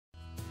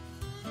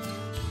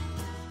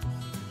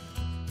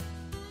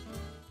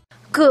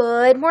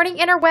Good morning,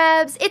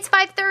 interwebs. It's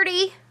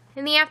 5:30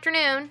 in the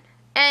afternoon,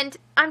 and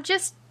I'm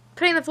just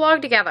putting the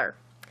vlog together.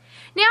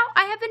 Now,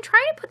 I have been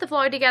trying to put the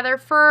vlog together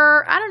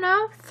for, I don't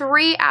know,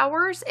 3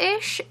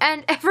 hours-ish,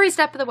 and every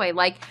step of the way,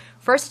 like,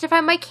 first to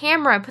find my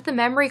camera and put the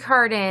memory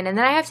card in, and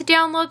then I have to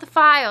download the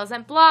files,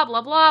 and blah,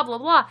 blah, blah, blah,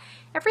 blah.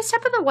 Every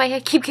step of the way,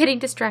 I keep getting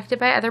distracted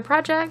by other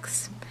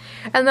projects.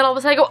 And then all of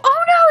a sudden I go,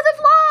 oh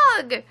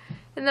no, the vlog!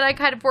 And then I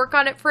kind of work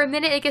on it for a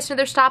minute, it gets to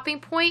their stopping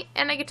point,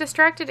 and I get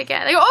distracted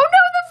again. I go, oh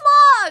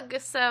no, the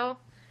vlog! So,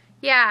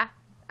 yeah,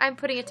 I'm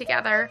putting it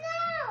together.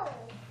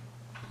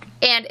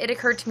 And it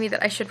occurred to me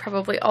that I should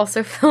probably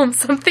also film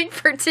something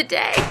for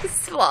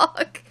today's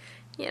vlog.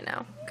 You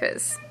know,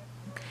 because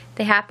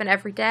they happen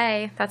every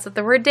day. That's what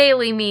the word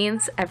daily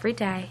means, every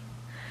day.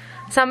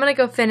 So I'm going to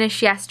go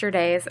finish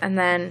yesterday's, and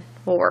then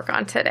we'll work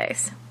on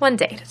today's, one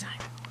day at a time.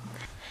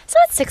 So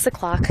it's 6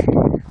 o'clock.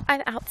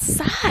 I'm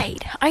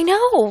outside. I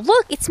know.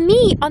 Look, it's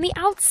me on the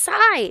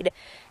outside.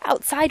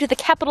 Outside with a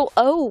capital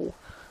O.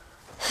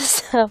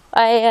 So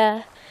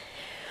I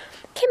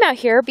came out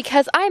here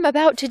because I'm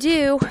about to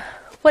do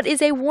what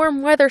is a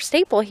warm weather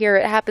staple here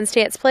at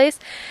Happenstance Place.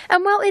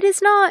 And while it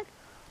is not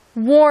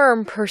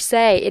warm per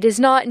se, it is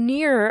not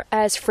near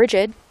as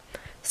frigid.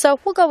 So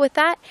we'll go with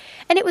that.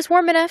 And it was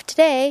warm enough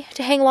today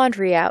to hang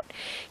laundry out.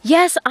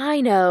 Yes,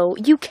 I know.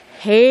 You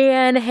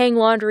can hang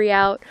laundry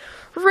out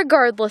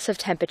regardless of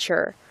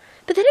temperature.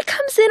 But then it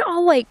comes in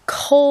all like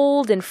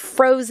cold and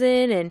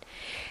frozen, and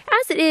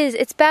as it is,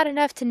 it's bad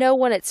enough to know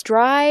when it's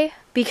dry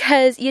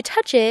because you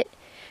touch it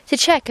to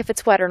check if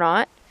it's wet or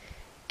not.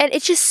 And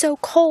it's just so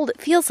cold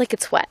it feels like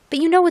it's wet. But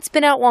you know it's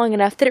been out long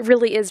enough that it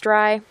really is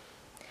dry.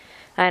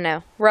 I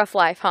know, rough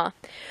life, huh?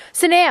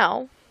 So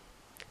now,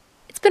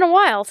 it's been a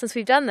while since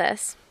we've done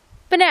this.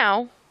 But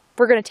now,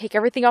 we're going to take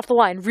everything off the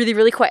line really,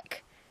 really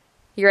quick.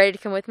 You ready to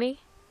come with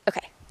me?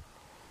 Okay.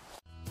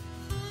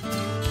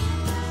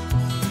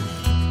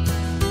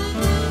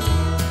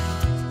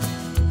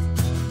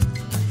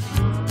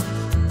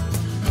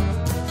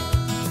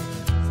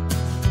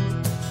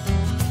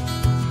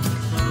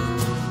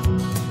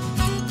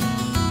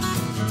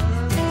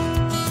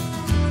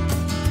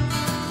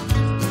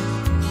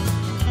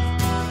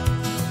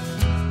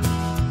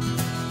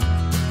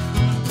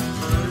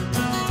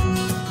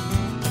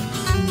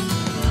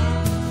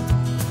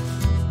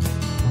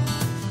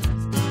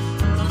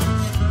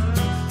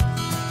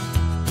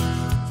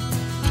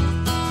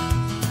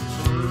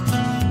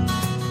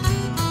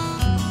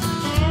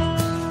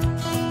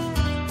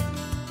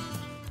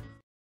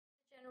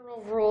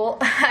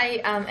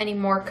 I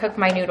anymore cook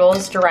my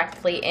noodles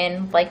directly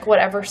in like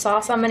whatever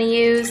sauce I'm gonna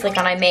use. Like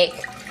when I make,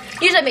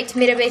 usually I make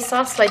tomato-based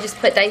sauce, so I just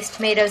put diced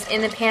tomatoes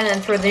in the pan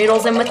and throw the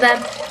noodles in with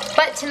them.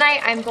 But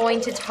tonight I'm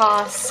going to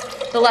toss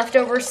the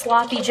leftover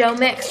sloppy Joe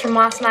mix from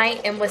last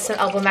night in with some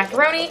elbow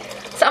macaroni.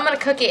 So I'm gonna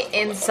cook it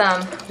in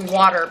some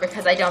water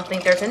because I don't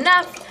think there's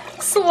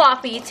enough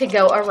sloppy to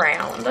go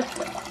around.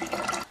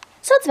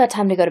 So it's about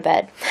time to go to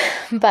bed.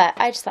 But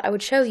I just thought I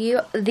would show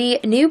you the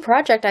new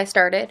project I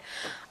started.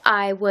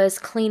 I was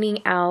cleaning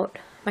out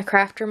my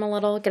craft room a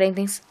little, getting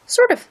things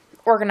sort of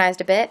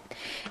organized a bit,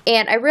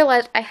 and I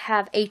realized I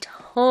have a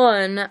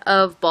ton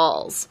of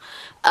balls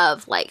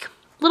of like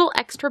little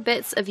extra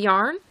bits of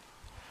yarn.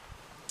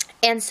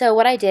 And so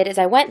what I did is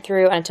I went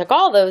through and I took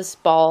all those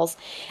balls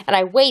and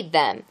I weighed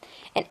them,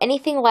 and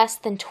anything less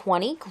than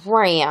 20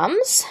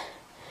 grams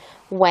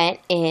went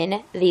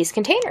in these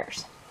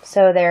containers.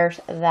 So there's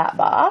that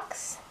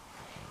box,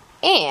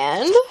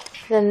 and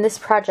then this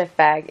project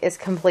bag is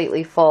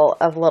completely full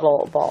of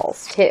little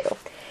balls too.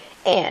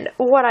 And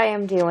what I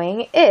am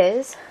doing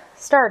is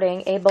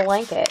starting a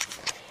blanket.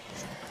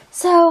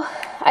 So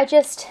I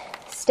just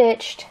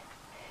stitched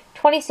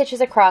 20 stitches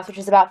across, which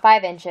is about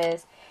 5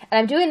 inches. And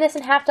I'm doing this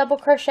in half double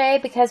crochet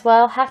because,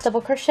 well, half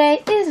double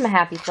crochet is my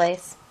happy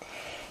place.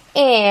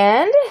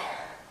 And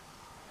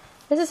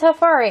this is how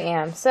far I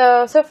am.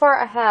 So far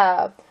I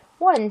have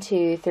 1,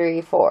 2,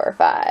 3, 4,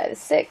 5,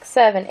 6,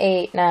 7,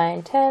 8,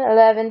 9, 10,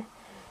 11,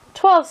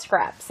 12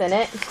 scraps in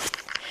it.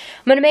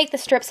 I'm going to make the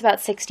strips about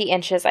 60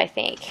 inches, I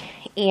think.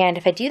 And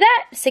if I do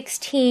that,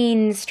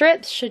 16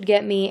 strips should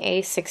get me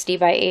a 60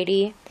 by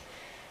 80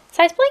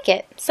 size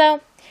blanket.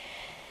 So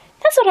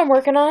that's what I'm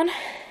working on.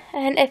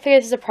 And I figure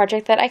this is a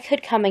project that I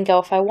could come and go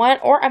if I want,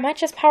 or I might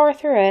just power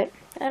through it.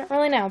 I don't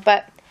really know,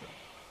 but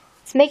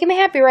it's making me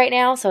happy right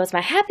now, so it's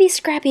my happy,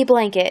 scrappy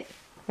blanket.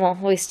 Well,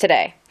 at least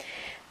today.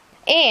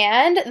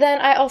 And then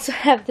I also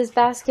have this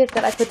basket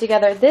that I put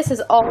together. This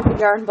is all the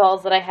yarn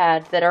balls that I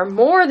had that are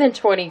more than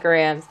 20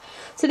 grams.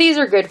 So these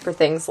are good for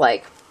things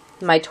like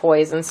my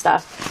toys and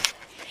stuff.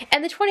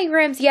 And the 20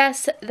 grams,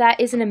 yes, that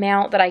is an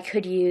amount that I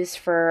could use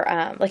for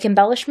like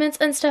embellishments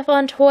and stuff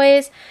on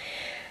toys.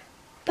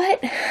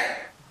 But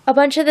a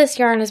bunch of this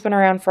yarn has been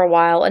around for a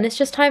while, and it's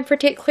just time for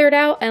it to get cleared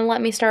out and let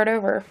me start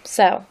over.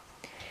 So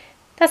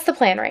that's the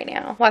plan right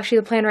now. Well, actually,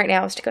 the plan right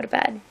now is to go to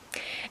bed.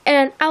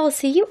 And I will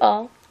see you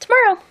all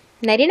tomorrow.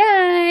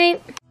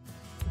 Nighty-night.